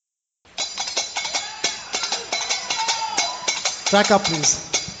Track up, please.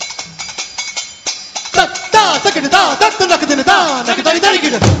 Da da da da da da da da da da da da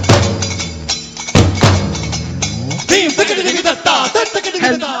da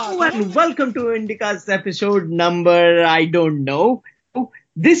Hello and welcome to Indica's episode number I don't know.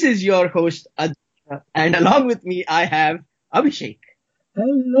 This is your host Aditya, and along with me I have Abhishek.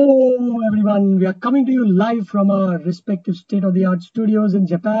 Hello, everyone. We are coming to you live from our respective state-of-the-art studios in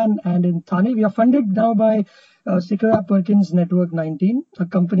Japan and in Thane. We are funded now by Sequoia Perkins Network 19, a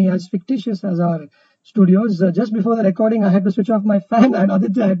company as fictitious as our studios. Just before the recording, I had to switch off my fan and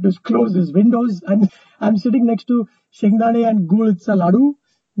Aditya had to close his windows. And I'm sitting next to Shengdane and Gulitsa Ladu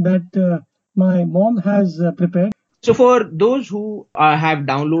that my mom has prepared. So for those who have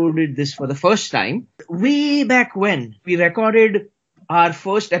downloaded this for the first time, way back when we recorded our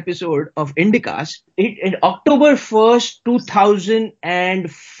first episode of Indicast in October 1st,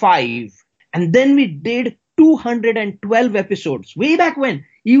 2005. And then we did 212 episodes. Way back when.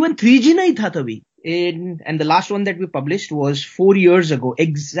 Even 3G nahi tha tabhi. And the last one that we published was 4 years ago.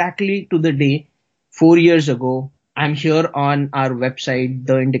 Exactly to the day, 4 years ago. I'm here on our website,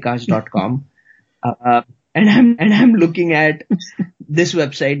 theindicast.com. And I'm looking at this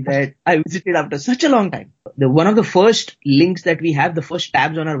website that I visited after such a long time. One of the first links that we have, the first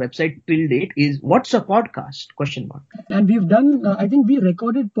tabs on our website till date is what's a podcast? ? And we've done, I think we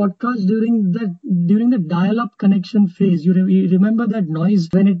recorded podcasts during the dial-up connection phase. You remember that noise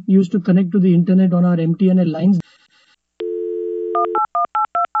when it used to connect to the internet on our MTNL lines?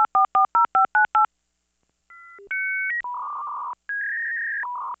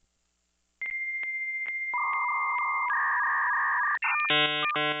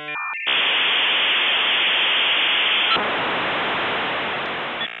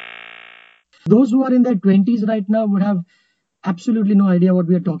 Those who are in their 20s right now would have absolutely no idea what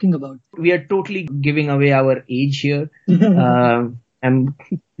we are talking about. We are totally giving away our age here. I'm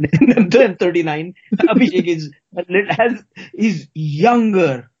 39. Abhishek is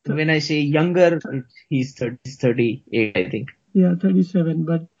younger. When I say younger, he's 38, I think. Yeah, 37,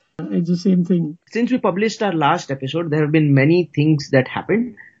 but it's the same thing. Since we published our last episode, there have been many things that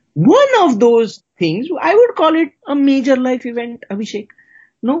happened. One of those things, I would call it a major life event, Abhishek.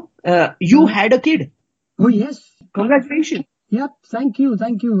 No, you had a kid. Oh, yes. Congratulations. Yeah, thank you.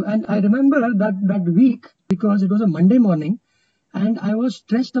 And I remember that week because it was a Monday morning and I was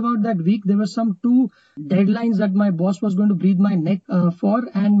stressed about that week. There were some 2 deadlines that my boss was going to breathe my neck for,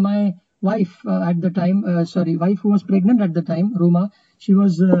 and my wife at the time, wife who was pregnant at the time, Roma, she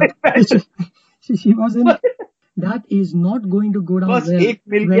was, she was in, that is not going to go down well.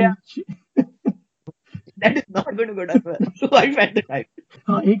 That is not going to go down well. Wife at the time.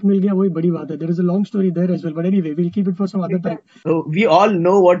 एक मिल गया वही बड़ी बात है. There is a long story there as well, but anyway, we'll keep it for some other time. So we all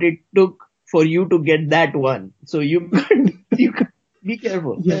know what it took for you to get that one. So you could be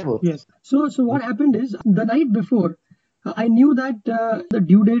careful. Yes. So what happened is the night before, I knew that the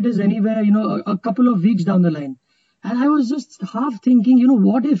due date is anywhere, a couple of weeks down the line. And I was just half thinking,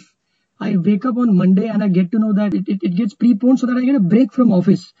 what if I wake up on Monday and I get to know that it gets preponed so that I get a break from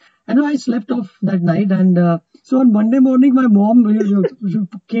office. And I slept off that night, and so on Monday morning, my mom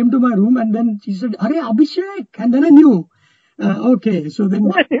came to my room and then she said, "Arey Abhishek," and then I knew. Okay, so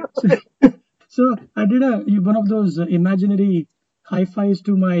then, so I did one of those imaginary high fives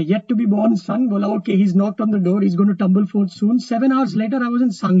to my yet to be born son. Bola, okay, he's knocked on the door, he's going to tumble forth soon. 7 hours later, I was in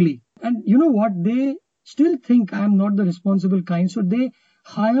Sangli, and you know what? They still think I am not the responsible kind, so they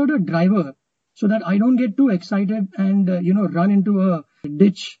hired a driver so that I don't get too excited and run into a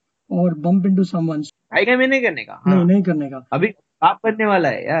ditch or bump into someone. नहीं करने का. अभी आप करने वाला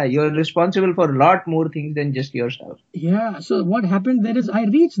है. Yeah, you're responsible for a lot more things than just yourself. Yeah, so what happened there is I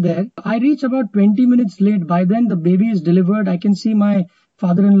reach about 20 minutes late. By then the baby is delivered. I can see my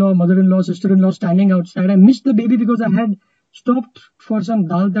father-in-law, mother-in-law, sister-in-law standing outside. I missed the baby because I had stopped for some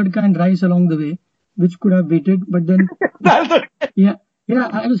dal tadka and rice along the way, which could have waited, but then yeah,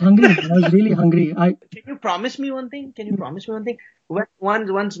 I was hungry. I was really hungry. Can you promise me one thing?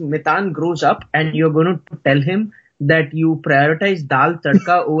 Once Mitan grows up and you're going to tell him that you prioritize dal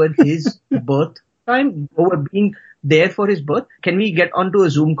tadka over his birth time, over being there for his birth, can we get onto a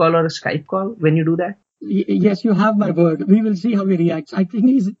Zoom call or a Skype call when you do that? Yes, you have my word. We will see how he reacts. I think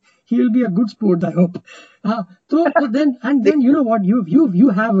he will be a good sport, I hope. So then you know what? You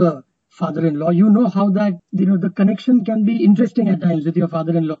have a father-in-law. You know how that, the connection can be interesting at times with your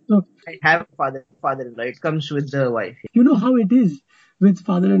father-in-law. So I have father-in-law. It comes with the wife. You know how it is with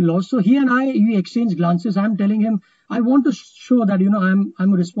father-in-law. So he and we exchange glances. I'm telling him, I want to show that, I'm a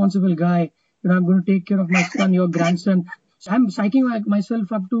responsible guy. I'm going to take care of my son, your grandson. So I'm psyching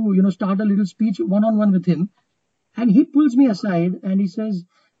myself up to, start a little speech one-on-one with him. And he pulls me aside and he says,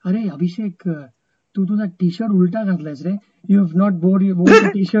 "Arey Abhishek, tu that t-shirt ulta घातलायस रे. You have not worn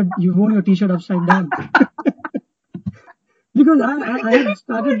your t-shirt. You've worn your t-shirt upside down." Because I had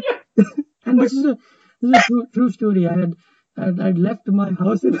started, and this is a true story. I'd left my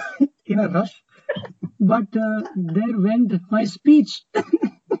house in a rush, but there went my speech.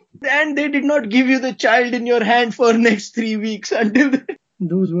 And they did not give you the child in your hand for next 3 weeks until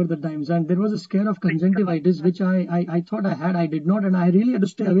Those were the times, and there was a scare of conjunctivitis which I thought I had. I did not, and I really had to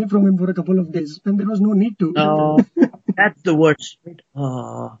stay away from him for a couple of days, and there was no need to. No, that's the worst.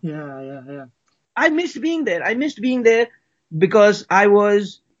 Oh. Yeah. I missed being there. I missed being there because I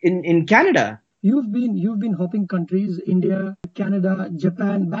was in Canada. You've been hopping countries: India, Canada,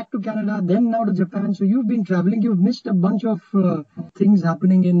 Japan, back to Canada, then now to Japan. So you've been traveling. You've missed a bunch of things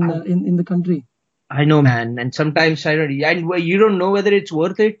happening in the country. I know, man. And sometimes you don't know whether it's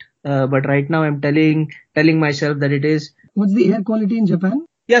worth it. But right now I'm telling myself that it is. What's the air quality in Japan?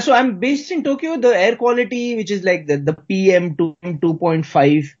 Yeah, so I'm based in Tokyo. The air quality, which is like the PM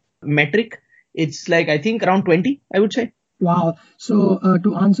 2.5 metric, it's like, I think around 20, I would say. Wow. So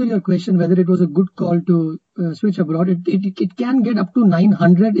to answer your question, whether it was a good call to switch abroad, it can get up to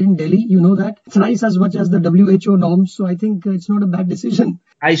 900 in Delhi. You know that? Thrice as much as the WHO norms. So I think it's not a bad decision.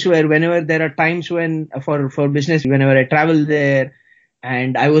 I swear, whenever there are times when for business, whenever I travel there,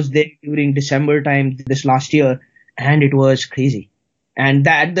 and I was there during December time this last year, and it was crazy. And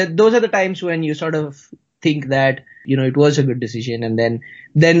those are the times when you sort of think that, it was a good decision. And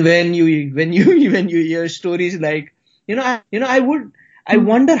then when you hear stories like, I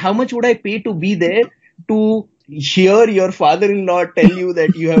wonder how much would I pay to be there to hear your father-in-law tell you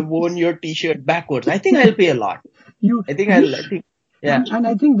that you have worn your t-shirt backwards. I think I'll pay a lot. Yeah. And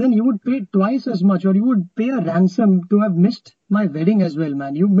I think then you would pay twice as much, or you would pay a ransom to have missed my wedding as well,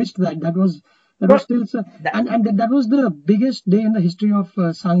 man. You missed that. That was still, and that was the biggest day in the history of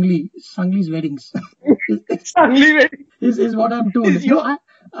Sangli's weddings. Sangli wedding is what I'm told. No,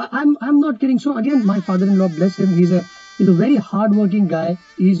 I'm not kidding. So again, my father-in-law, bless him, he's a very hard-working guy.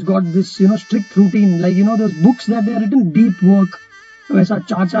 He's got this, strict routine, like those books that they are written, deep work. He'll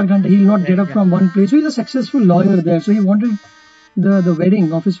not get up from one place. So he's a successful lawyer there. So he wanted the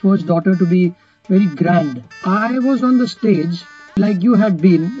wedding of his first daughter to be very grand. I was on the stage like you had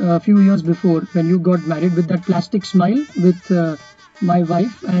been a few years before when you got married, with that plastic smile with my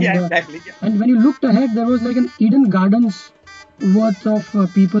wife. And, exactly. And when you looked ahead, there was like an Eden Gardens worth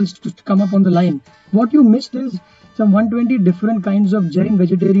of people to come up on the line. What you missed is some 120 different kinds of Jain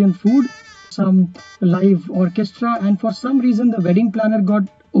vegetarian food, some live orchestra, and for some reason the wedding planner got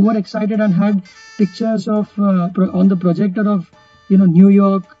overexcited and had pictures of on the projector of New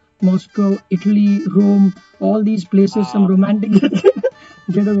York, Moscow, Italy, Rome, all these places, some romantic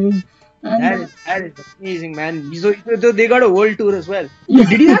getaways. And that is amazing, man. So they got a world tour as well. Yeah.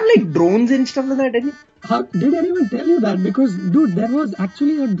 Did you have like drones and stuff like that? Did anyone tell you that? Because, dude, there was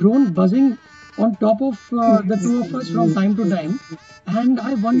actually a drone buzzing on top of the two of us from time to time. And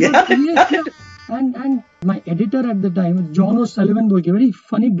I wondered, and my editor at the time, John O'Sullivan, a very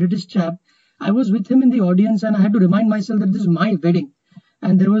funny British chap, I was with him in the audience and I had to remind myself that this is my wedding.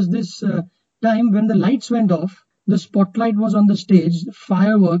 And there was this time when the lights went off, the spotlight was on the stage,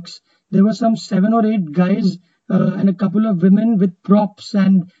 fireworks. There were some 7 or 8 guys and a couple of women with props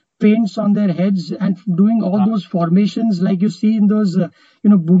and paints on their heads and doing all those formations like you see in those,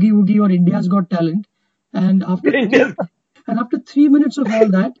 Boogie Woogie or India's Got Talent. And after 3 minutes of all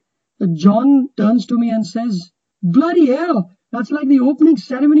that, John turns to me and says, "Bloody hell, that's like the opening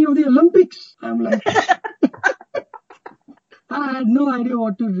ceremony of the Olympics." I'm like, I had no idea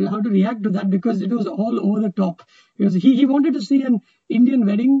how to react to that because it was all over the top. Because he wanted to see an Indian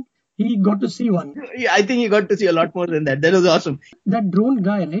wedding. He got to see one. Yeah, I think he got to see a lot more than that. That was awesome. That drone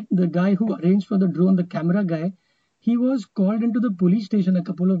guy, right? The guy who arranged for the drone, the camera guy, he was called into the police station a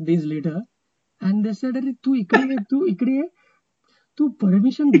couple of days later. And they said, "Arey, tu ikde, tu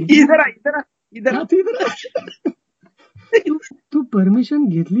permission तू permission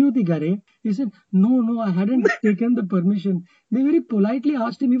घेतली होती का रे?" He said, no, I hadn't taken the permission. They very politely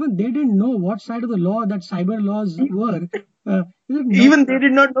asked him, even they didn't know what side of the law that cyber laws were. He said, no. Even they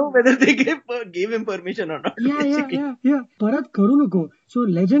did not know whether they gave him permission or not. Yeah. Parat karu nuko. So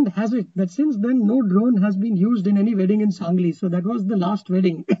legend has it that since then no drone has been used in any wedding in Sangli. So that was the last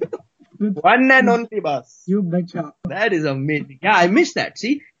wedding. One and only, boss. You betcha. That is amazing. Yeah, I missed that.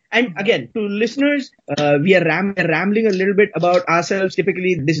 See? And again, to listeners, we are rambling a little bit about ourselves.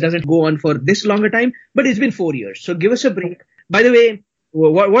 Typically, this doesn't go on for this longer time, but it's been 4 years. So give us a break. By the way,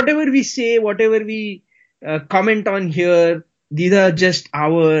 whatever we say, whatever we comment on here, these are just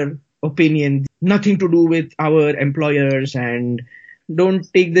our opinion, nothing to do with our employers, and don't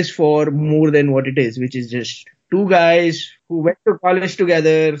take this for more than what it is, which is just two guys who went to college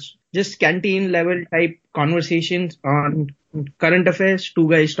together, just canteen level type conversations on current affairs, two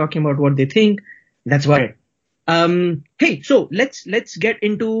guys talking about what they think. That's about it. Hey, so let's get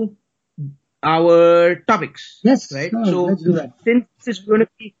into our topics. Yes, right. sure, So let's do that. since this is going to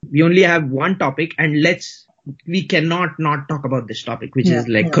be, we only have one topic, and we cannot not talk about this topic, which is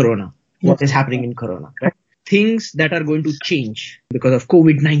like Corona. What is happening in Corona? Right? Things that are going to change because of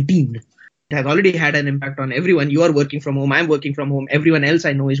COVID-19. It has already had an impact on everyone. You are working from home. I'm working from home. Everyone else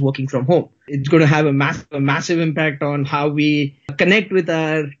I know is working from home. It's going to have a massive impact on how we connect with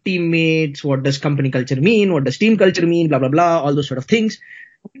our teammates. What does company culture mean? What does team culture mean? Blah, blah, blah. All those sort of things.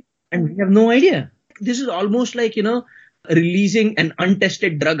 And we have no idea. This is almost like, releasing an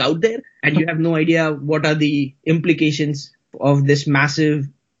untested drug out there, and you have no idea what are the implications of this massive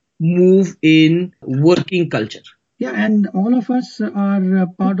move in working culture. Yeah, and all of us are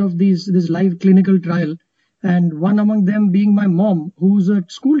part of this live clinical trial, and one among them being my mom, who's a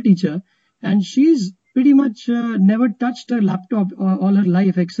school teacher, and she's pretty much never touched a laptop all her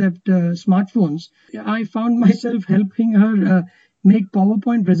life except smartphones. I found myself helping her make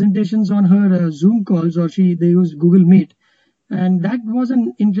PowerPoint presentations on her Zoom calls, or they use Google Meet, and that was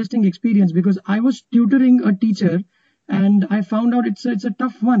an interesting experience because I was tutoring a teacher. And I found out it's a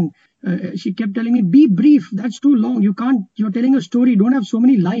tough one. She kept telling me, be brief. That's too long. You're telling a story. Don't have so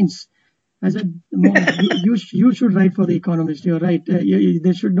many lines. I said, Mom, you should write for The Economist. You're right.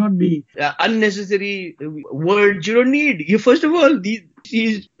 There should not be unnecessary words you don't need. First of all,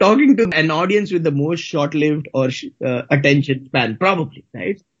 she's talking to an audience with the most short-lived or attention span, probably,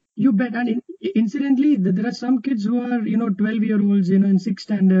 right? You bet. And incidentally, there are some kids who are, 12-year-olds, in 6th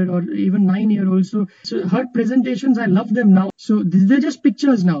standard or even 9-year-olds. So her presentations, I love them now. So they're just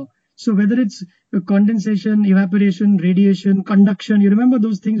pictures now. So whether it's condensation, evaporation, radiation, conduction, you remember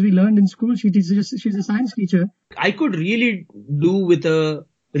those things we learned in school? She's a science teacher. I could really do with a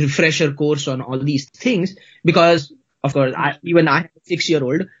refresher course on all these things because, of course, I have a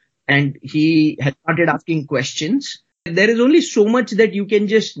 6-year-old and he has started asking questions. There is only so much that you can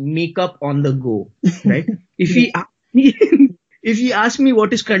just make up on the go, right? If he asks me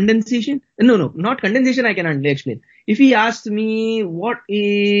what is condensation, no, not condensation, I can hardly explain. If he asks me what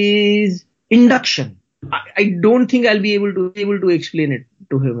is induction, I don't think I'll be able to explain it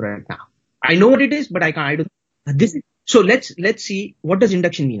to him right now. I know what it is, but I can't. So let's see, what does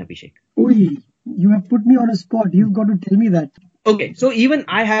induction mean, Abhishek? Oi, you have put me on a spot. You've got to tell me that. Okay, so even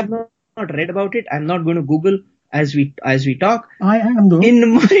I have not read about it. I'm not going to Google as we talk. I am though.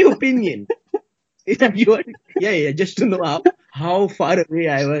 In my opinion, just to know how far away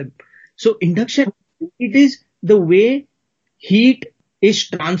I am. So induction, it is the way heat is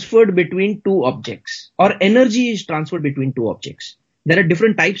transferred between two objects or energy is transferred between two objects. There are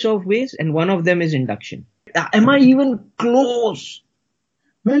different types of ways and one of them is induction. Am I even close?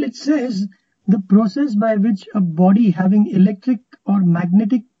 Well, it says the process by which a body having electric or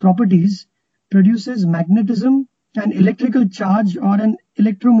magnetic properties produces magnetism, an electrical charge or an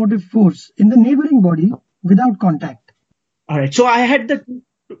electromotive force in the neighboring body without contact. All right. So I had the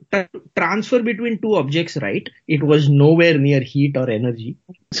transfer between two objects, right? It was nowhere near heat or energy.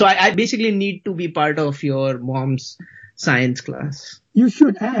 So I basically need to be part of your mom's science class. You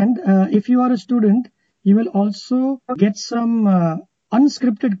should. And if you are a student, you will also get some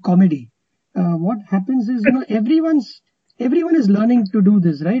unscripted comedy. What happens is, everyone is learning to do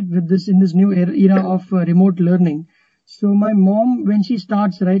this, right? With this in this new era of remote learning. So my mom, when she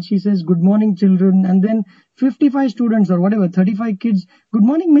starts, right, she says, good morning, children. And then 55 students or whatever, 35 kids. Good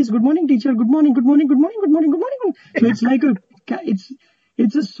morning, miss. Good morning, teacher. Good morning, good morning, good morning, good morning, good morning. So it's like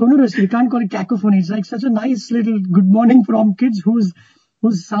it's a sonorous. You can't call it cacophony. It's like such a nice little good morning from kids whose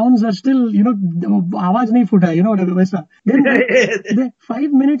sounds are still, awaaz nahi phuta, whatever. Vaisa. Then the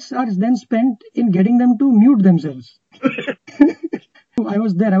 5 minutes are then spent in getting them to mute themselves. I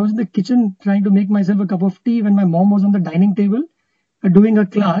was there. I was in the kitchen trying to make myself a cup of tea when my mom was on the dining table doing a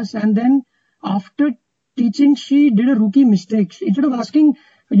class. And then after teaching, she did a rookie mistake. Instead of asking,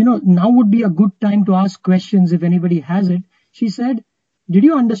 now would be a good time to ask questions if anybody has it. She said, did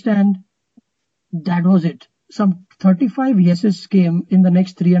you understand? That was it. Some 35 yeses came in the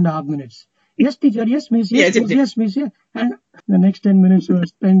next 3.5 minutes. Yes, teacher. Yes, miss. Yes, miss. Yeah. And the next 10 minutes were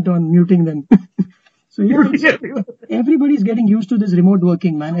spent on muting them. So everybody's getting used to this remote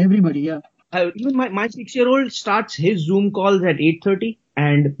working, man. Everybody, yeah. Even my 6-year-old starts his Zoom calls at 8:30,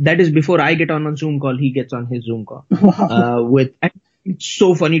 and that is before I get on Zoom call. He gets on his Zoom call. Wow. It's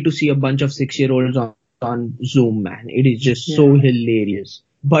so funny to see a bunch of 6-year-olds on Zoom, man. It is just so hilarious.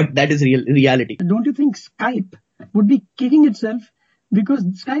 but that is reality. Don't you think Skype would be kicking itself? Because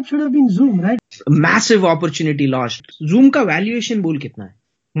Skype should have been Zoom, right? Massive opportunity lost. Zoom ka valuation bol kitna hai?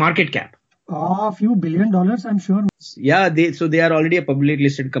 Market cap. A few $1 billion, I'm sure. Yeah, they are already a public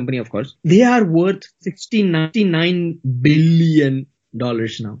listed company, of course. They are worth $69 billion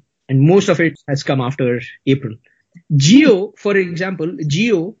now. And most of it has come after April. Jio, for example,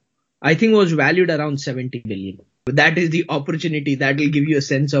 I think was valued around 70 billion. That is the opportunity. That will give you a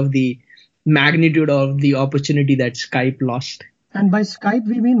sense of the magnitude of the opportunity that Skype lost. And by Skype,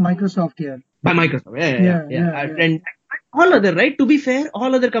 we mean Microsoft here. By Microsoft, yeah. And all other, right? To be fair,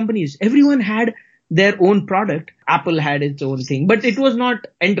 all other companies, everyone had their own product. Apple had its own thing, but it was not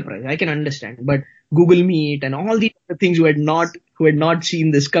enterprise. I can understand. But Google Meet and all these other things who had not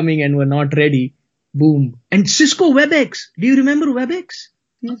seen this coming and were not ready, boom. And Cisco WebEx. Do you remember WebEx?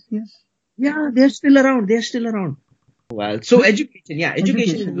 Yes. Yeah, they're still around. Well, so education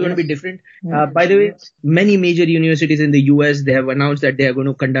is going to be different. By the way, many major universities in the US, they have announced that they are going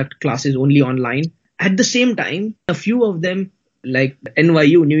to conduct classes only online. At the same time, a few of them, like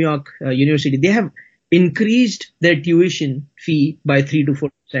NYU, New York University, they have increased their tuition fee by 3 to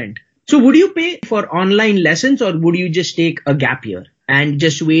 4%. So would you pay for online lessons, or would you just take a gap year and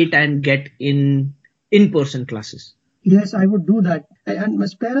just wait and get in-person classes? Yes, I would do that. And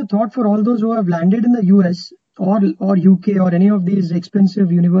must spare a thought for all those who have landed in the US or UK or any of these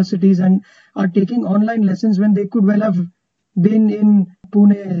expensive universities and are taking online lessons when they could well have been in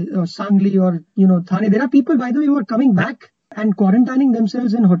Pune or Sangli or Thane. There are people, by the way, who are coming back and quarantining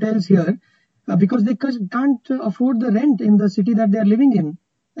themselves in hotels here because they can't afford the rent in the city that they are living in.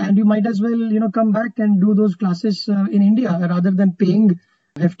 And you might as well come back and do those classes in India rather than paying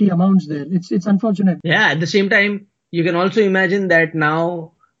hefty amounts there. It's unfortunate. Yeah, at the same time, you can also imagine that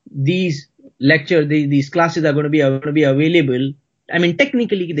now these these classes are going to be available. I mean,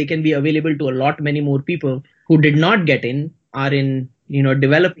 technically they can be available to a lot many more people who did not get in, are in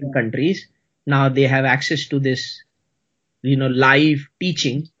developing countries. Now they have access to this live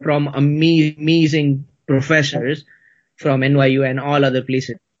teaching from amazing professors from NYU and all other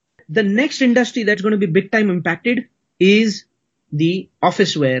places. The next industry that's going to be big time impacted is the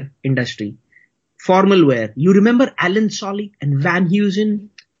office wear industry, formal wear. You remember Alan Solly and Van Heusen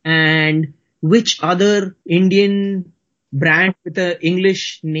and which other Indian brand with an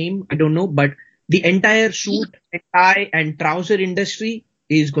English name? I don't know, but the entire suit and tie and trouser industry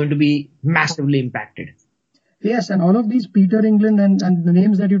is going to be massively impacted. Yes, and all of these Peter England and the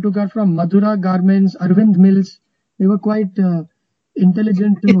names that you took are from Madhura Garments, Arvind Mills. They were quite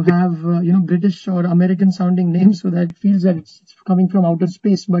intelligent to have British or American sounding names, so that it feels that it's coming from outer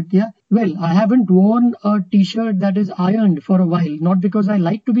space. But yeah, well, I haven't worn a t-shirt that is ironed for a while, not because I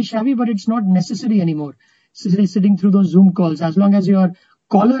like to be shabby, but it's not necessary anymore. Sitting through those Zoom calls, as long as your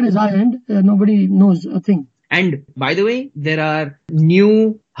collar is ironed, nobody knows a thing. And by the way, there are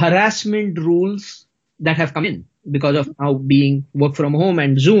new harassment rules that have come in because of now being work from home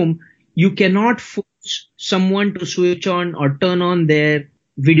and Zoom. You cannot force someone to switch on or turn on their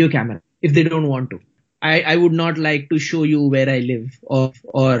video camera if they don't want to. I would not like to show you where I live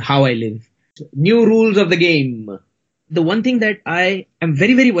or how I live. New rules of the game. The one thing that I am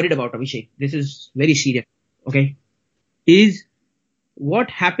very, very worried about, Abhishek, this is very serious, okay, is what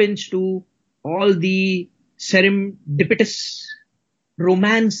happens to all the serendipitous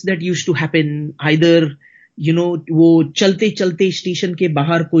romance that used to happen. Either वो चलते चलते station के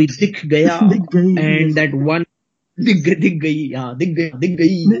बाहर कोई दिख गया and that one दिख गई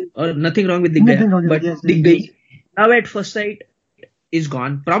or nothing wrong with दिख गया, but दिख गई. Now at first sight is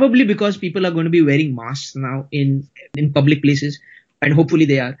gone, probably because people are going to be wearing masks now in public places, and hopefully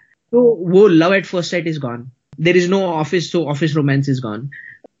they are. So वो love at first sight is gone. There is no office, so office romance is gone.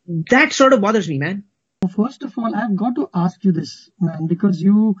 That sort of bothers me, man. First of all, I've got to ask you this, man, because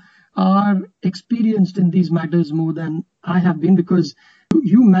you are experienced in these matters more than I have been, because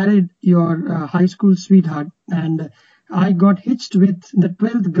you married your high school sweetheart, and I got hitched with the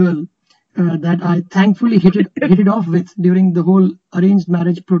 12th girl that I thankfully hit it off with during the whole arranged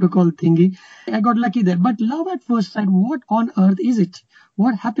marriage protocol thingy. I got lucky there. But love at first sight, what on earth is it?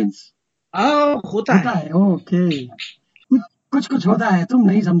 What happens? होता है. Okay. कुछ होता है, तुम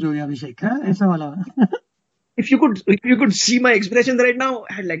नहीं समझोगे अभिषेक, ऐसा वाला. If you could see my expression right now,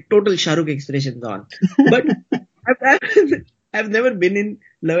 I had like total Shahrukh expressions on. But I've never been in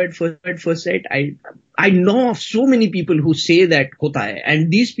love at first sight. I know of so many people who say that hota hai,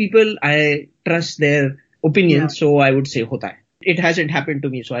 and these people I trust their opinions, so I would say hota hai. It hasn't happened to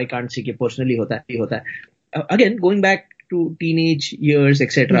me, so I can't say कि personally hota hai. Again, going back to teenage years,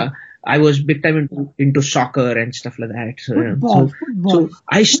 etc. I was big time into soccer and stuff like that. So, Football. So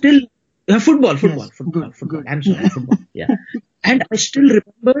I still football. Good. I'm sorry, football. Yeah, and I still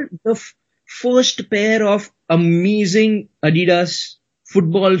remember the first pair of amazing Adidas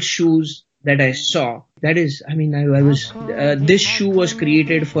football shoes that I saw. That is, I mean, I was this shoe was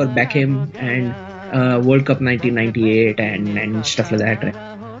created for Beckham and World Cup 1998 and stuff like that. Right?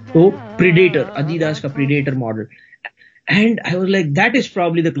 So Predator, Adidas ka Predator model. And I was like, that is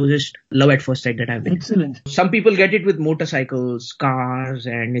probably the closest love at first sight that I've been. Excellent. Some people get it with motorcycles, cars,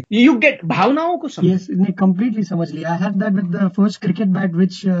 and you get bhavnaon ko samajh. Yes, completely samajh liya. I had that with the first cricket bat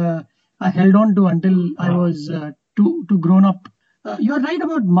which I held on to until I was too grown up. You're right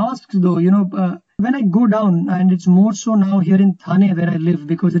about masks though. When I go down, and it's more so now here in Thane where I live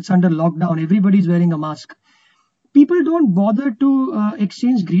because it's under lockdown, everybody's wearing a mask. People don't bother to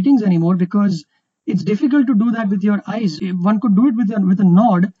exchange greetings anymore because it's difficult to do that with your eyes. One could do it with a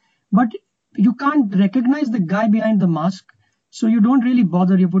nod, but you can't recognize the guy behind the mask. So you don't really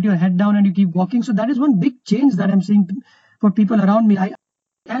bother. You put your head down and you keep walking. So that is one big change that I'm seeing for people around me.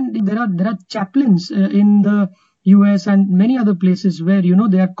 And there are chaplains in the US and many other places where,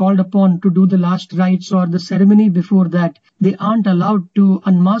 they are called upon to do the last rites or the ceremony before that. They aren't allowed to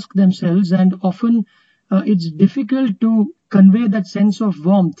unmask themselves, and often it's difficult to convey that sense of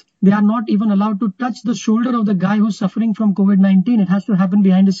warmth. They are not even allowed to touch the shoulder of the guy who's suffering from COVID-19. It has to happen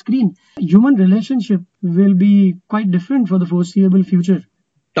behind a screen. Human relationship will be quite different for the foreseeable future.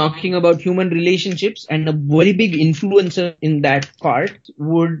 Talking about human relationships, and a very big influencer in that part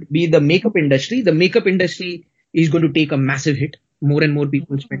would be the makeup industry. The makeup industry is going to take a massive hit. More and more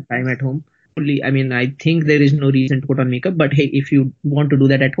people spend time at home. I think there is no reason to put on makeup, but hey, if you want to do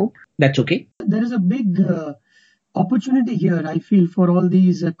that at home, that's okay. There is a big opportunity here, I feel, for all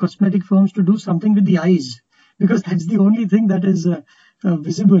these cosmetic firms to do something with the eyes, because that's the only thing that is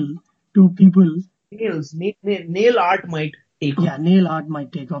visible to people. Nail art might take off. Yeah, nail art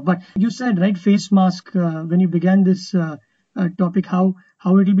might take off. But you said, right, face mask, when you began this topic, how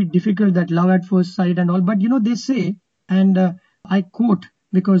it will be difficult, that love at first sight and all. But, they say, and I quote,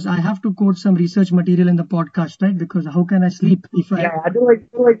 because I have to quote some research material in the podcast, right? Because how can I sleep if otherwise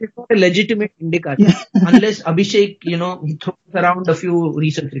it's not a legitimate indicator. Yeah. Unless Abhishek, he throws around a few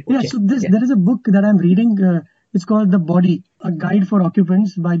research reports. Yeah, so there is a book that I'm reading. It's called The Body, A Guide for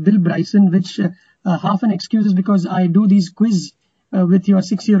Occupants by Bill Bryson, which half an excuse is because I do these quiz with your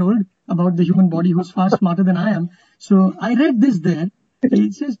 6-year-old about the human body who's far smarter than I am. So I read this there.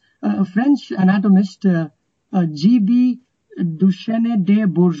 It says a French anatomist, G.B. Duchesne de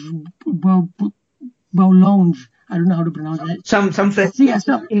Boulogne. I don't know how to pronounce that. Some French. Yes,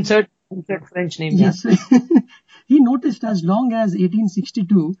 insert French name. Yes. He noticed as long as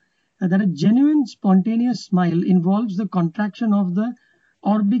 1862 that a genuine spontaneous smile involves the contraction of the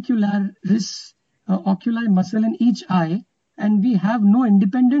orbicularis oculi muscle in each eye, and we have no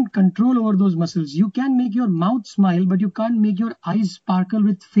independent control over those muscles. You can make your mouth smile, but you can't make your eyes sparkle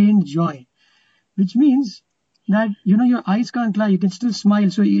with faint joy, which means that, your eyes can't lie. You can still smile.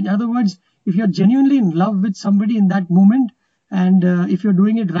 So in other words, if you're genuinely in love with somebody in that moment, and if you're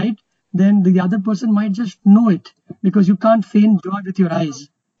doing it right, then the other person might just know it, because you can't feign joy with your eyes.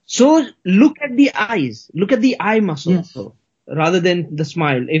 So look at the eyes. Look at the eye muscle. Yes. Rather than the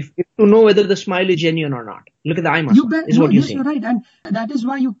smile. If to know whether the smile is genuine or not. Look at the eye muscle. You're right. And that is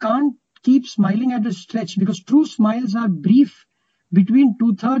why you can't keep smiling at a stretch, because true smiles are brief, between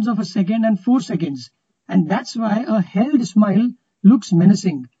 2/3 of a second and 4 seconds. And that's why a held smile looks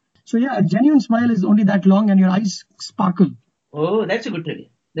menacing. So yeah, a genuine smile is only that long and your eyes sparkle. Oh, that's a good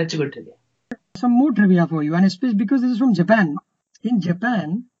trivia. Some more trivia for you, and especially because this is from Japan. In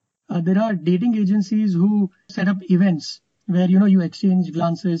Japan, there are dating agencies who set up events where, you exchange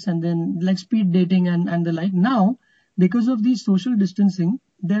glances and then like speed dating and the like. Now, because of the social distancing,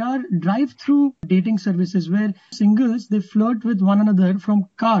 there are drive-through dating services where singles, they flirt with one another from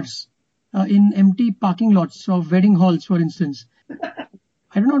cars in empty parking lots of wedding halls, for instance.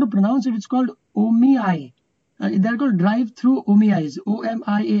 I don't know how to pronounce it. It's called Omiai. They're called drive-through Omiais,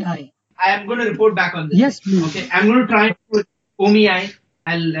 Omiai. I am going to report back on this. Yes, please. Okay, I'm going to try with Omiai.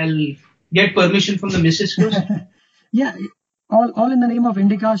 I'll get permission from the missus first. Yeah, all in the name of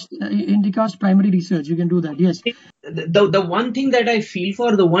Indicast primary research. You can do that. Yes. The one thing that I feel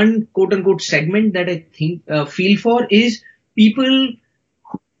for, the one quote unquote segment that I think feel for is people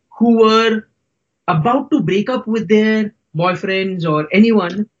who were about to break up with their boyfriends or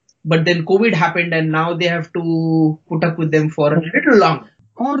anyone, but then COVID happened and now they have to put up with them for a little longer.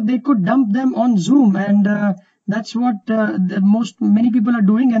 Or they could dump them on Zoom, and that's what many people are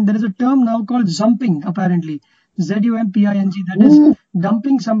doing. And there is a term now called zumping, apparently. ZUMPING, that is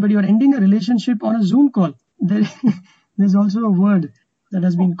dumping somebody or ending a relationship on a Zoom call. There's also a word that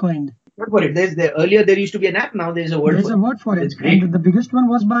has been coined. Word for it. Earlier there used to be an app. Now there's a word. There's for a word for it. It's great. And the biggest one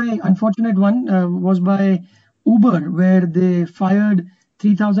was was by Uber, where they fired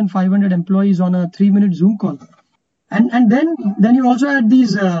 3,500 employees on a 3-minute Zoom call. And then you also had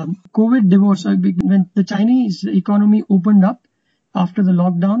these COVID divorce. When the Chinese economy opened up after the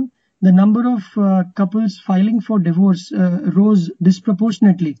lockdown, the number of couples filing for divorce rose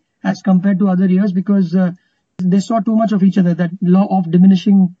disproportionately as compared to other years, because they saw too much of each other. That law of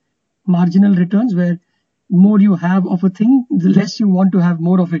diminishing marginal returns, where more you have of a thing, the less you want to have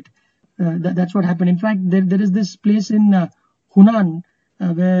more of it. That's what happened. In fact, there is this place in Hunan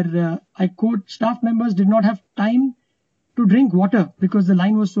where I quote, staff members did not have time to drink water because the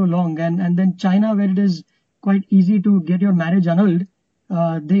line was so long. And then China, where it is quite easy to get your marriage annulled,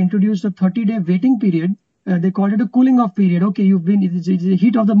 they introduced a 30-day waiting period. They called it a cooling off period. Okay, it's the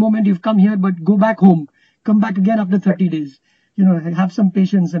heat of the moment, you've come here, but go back home. Come back again after 30 days. Have some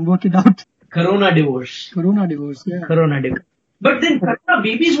patience and work it out. Corona divorce, yeah. Corona divorce. But then Corona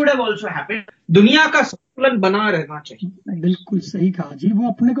babies would have also happened. दुनिया का संतुलन बना रहना चाहिए. बिल्कुल सही कहा जी. वो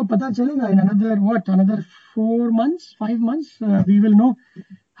अपने को पता चलेगा in another 5 months, we will know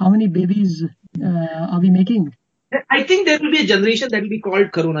how many babies are we making. I think there will be a generation that will be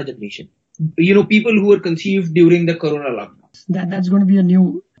called Corona generation. People who were conceived during the Corona lockdown. That's going to be a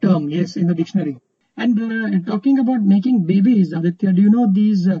new term, yes, in the dictionary. And talking about making babies, Aditya, do you know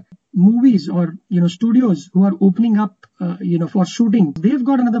these movies or studios who are opening up for shooting? They've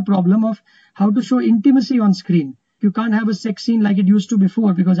got another problem of how to show intimacy on screen. You can't have a sex scene like it used to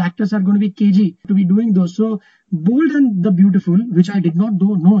before, because actors are going to be cagey to be doing those. So Bold and the Beautiful, which I did not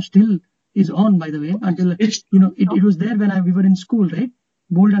know, still is on, by the way, until it was there when we were in school, right?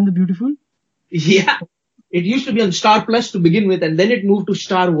 Bold and the Beautiful. Yeah. It used to be on Star Plus to begin with, and then it moved to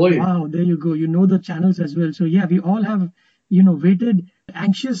Star World. Wow, there you go. You know the channels as well. So yeah, we all have, waited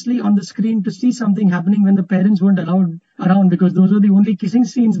anxiously on the screen to see something happening when the parents weren't allowed around, because those were the only kissing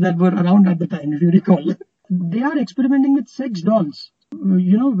scenes that were around at the time, if you recall. They are experimenting with sex dolls,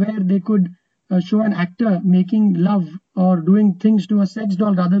 where they could show an actor making love or doing things to a sex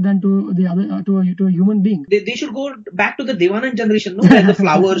doll rather than to a human being. They should go back to the Devanand generation, where the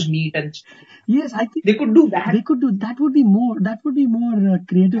flowers meet and. Yes, I think they could do that. They could do that. Would be more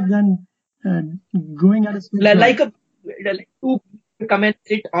creative than going at a sex like two come and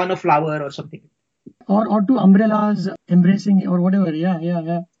sit on a flower or something. Or two umbrellas embracing or whatever.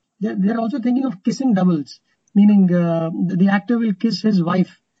 Yeah. They're also thinking of kissing doubles, meaning the actor will kiss his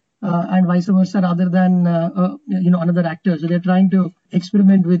wife and vice versa, rather than another actor. So they're trying to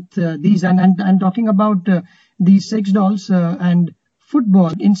experiment with these. And talking about these sex dolls and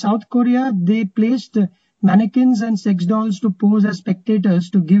football, in South Korea they placed mannequins and sex dolls to pose as spectators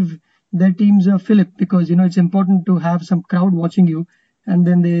to give their teams a fillip, because it's important to have some crowd watching you, and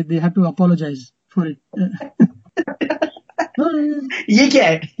then they had to apologize for it. ये क्या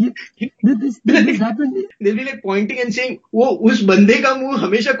है? This happened. They'll be like pointing and saying, वो उस बंदे का मुंह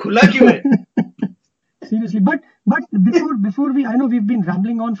हमेशा खुला क्यों है? Seriously, but before I know we've been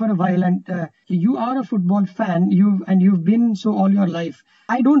rambling on for a while, and you are a football fan. You've been so all your life.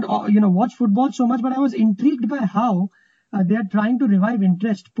 I don't watch football so much, but I was intrigued by how they are trying to revive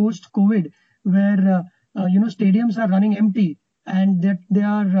interest post COVID, where stadiums are running empty, and that they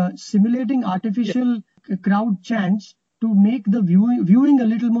are simulating artificial crowd chants to make the viewing a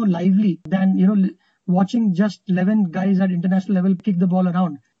little more lively than watching just 11 guys at international level kick the ball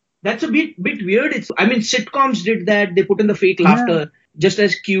around. That's a bit weird. Sitcoms did that. They put in the fake laughter just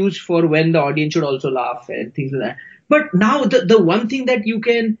as cues for when the audience should also laugh and things like that. But now the one thing that you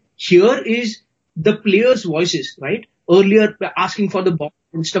can hear is the players' voices, right? Earlier asking for the ball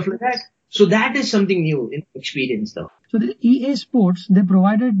and stuff like that. So that is something new in experience, though. So the EA Sports, they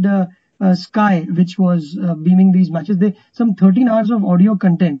provided Sky, which was beaming these matches. Some 13 hours of audio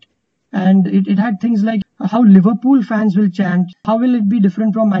content. And it had things like how Liverpool fans will chant, how will it be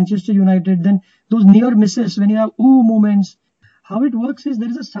different from Manchester United, then those near misses when you have ooh moments. How it works is there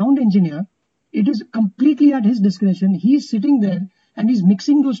is a sound engineer. It is completely at his discretion. He's sitting there and he's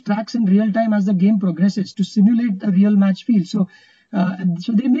mixing those tracks in real time as the game progresses to simulate a real match feel. So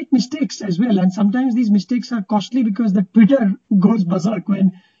they make mistakes as well. And sometimes these mistakes are costly because the Twitter goes berserk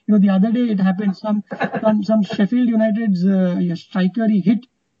when, the other day it happened. Some Sheffield United's striker, he hit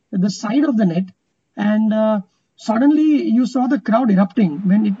the side of the net, and suddenly you saw the crowd erupting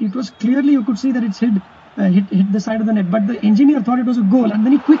when it was clearly, you could see that it's hit the side of the net, but the engineer thought it was a goal, and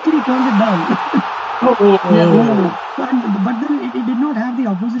then he quickly turned it down. But then it did not not have the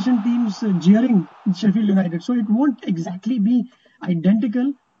opposition teams jeering Sheffield United. So it won't exactly be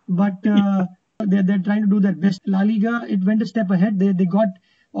identical, but they're trying to do their best. La Liga, it went a step ahead. They got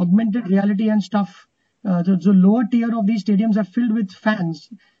augmented reality and stuff. The lower tier of these stadiums are filled with fans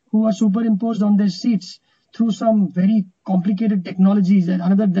who are superimposed on their seats through some very complicated technologies. And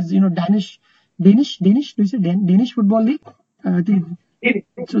another, Danish. Do you say Danish football league?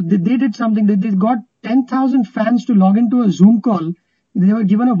 So they did something. They got 10,000 fans to log into a Zoom call. They were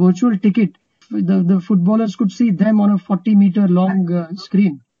given a virtual ticket. The footballers could see them on a 40-meter long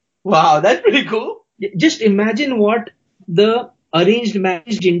screen. Wow, that's pretty cool. Just imagine what the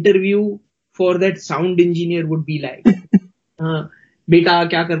managed interview for that sound engineer would be like. Beta,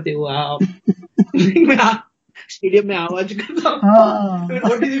 क्या करते हो आप? Stadium में आवाज करता हूँ.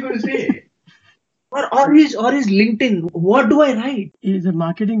 What is he going to say? Or his LinkedIn, what do I write? The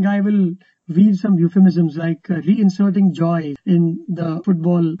marketing guy will weave some euphemisms like reinserting joy in the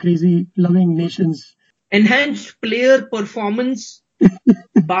football crazy loving nations. Enhance player performance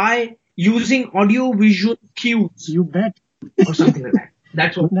by using audio visual cues. You bet. Or something like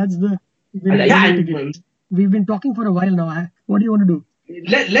that. That's the We've been talking for a while now. What do you want to do?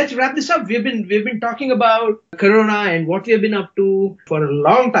 Let's wrap this up. We've been talking about Corona and what we have been up to for a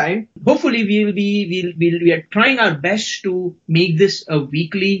long time. Hopefully we are trying our best to make this a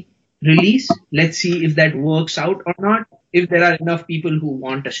weekly release. Let's see if that works out or not. If there are enough people who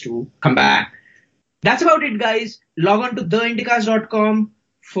want us to come back. That's about it, guys. Log on to theindicast.com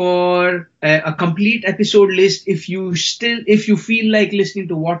for a complete episode list. If you feel like listening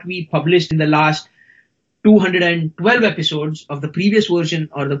to what we published in the last 212 episodes of the previous version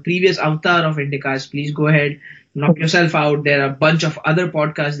or the previous avatar of Indicast, please go ahead, knock yourself out. There are a bunch of other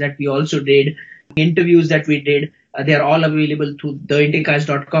podcasts that we also did, interviews that we did. They are all available to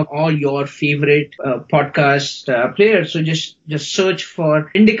theindicast.com, all your favorite podcast players. So just search for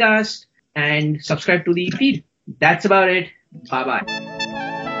Indicast and subscribe to the feed. That's about it. Bye-bye.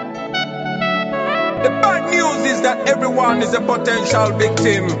 The bad news is that everyone is a potential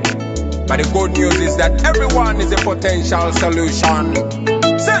victim. But the good news is that everyone is a potential solution.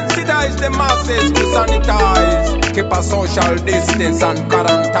 Sensitize the masses to sanitize. Keep a social distance and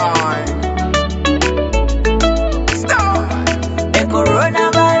quarantine. Stop! The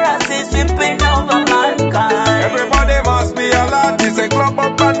coronavirus is sweeping over mankind. Everybody must be alert. It's a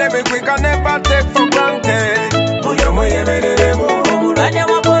global pandemic we can never take for granted.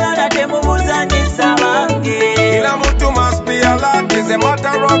 Kila mtu must be alert. It's a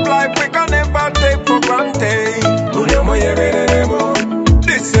matter of life we can never take for granted.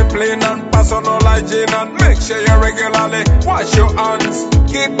 Discipline and personal hygiene, and make sure you regularly wash your hands.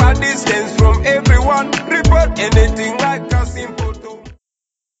 Keep a distance from everyone. Report anything like a simple tool.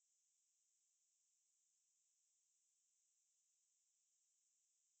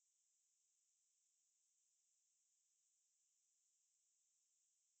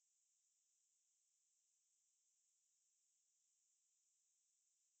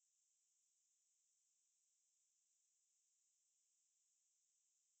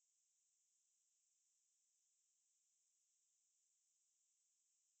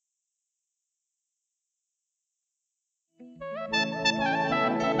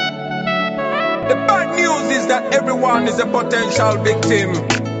 The bad news is that everyone is a potential victim.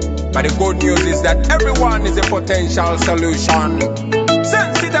 But the good news is that everyone is a potential solution.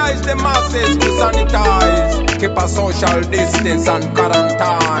 Sensitize the masses to sanitize. Keep a social distance and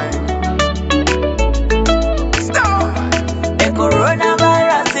quarantine. Stop! The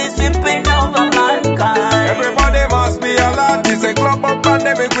coronavirus is sweeping over mankind. Everybody must be alert. It's a global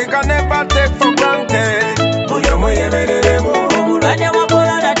pandemic we can never take for granted.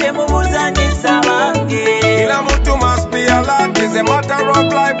 Kila mtu must be alert. It's a matter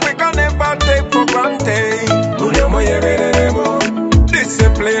of life we can never take for granted.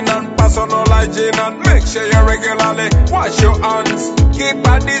 Discipline and personal hygiene, and make sure you regularly wash your hands. Keep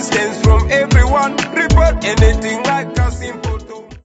a distance from everyone. Report anything like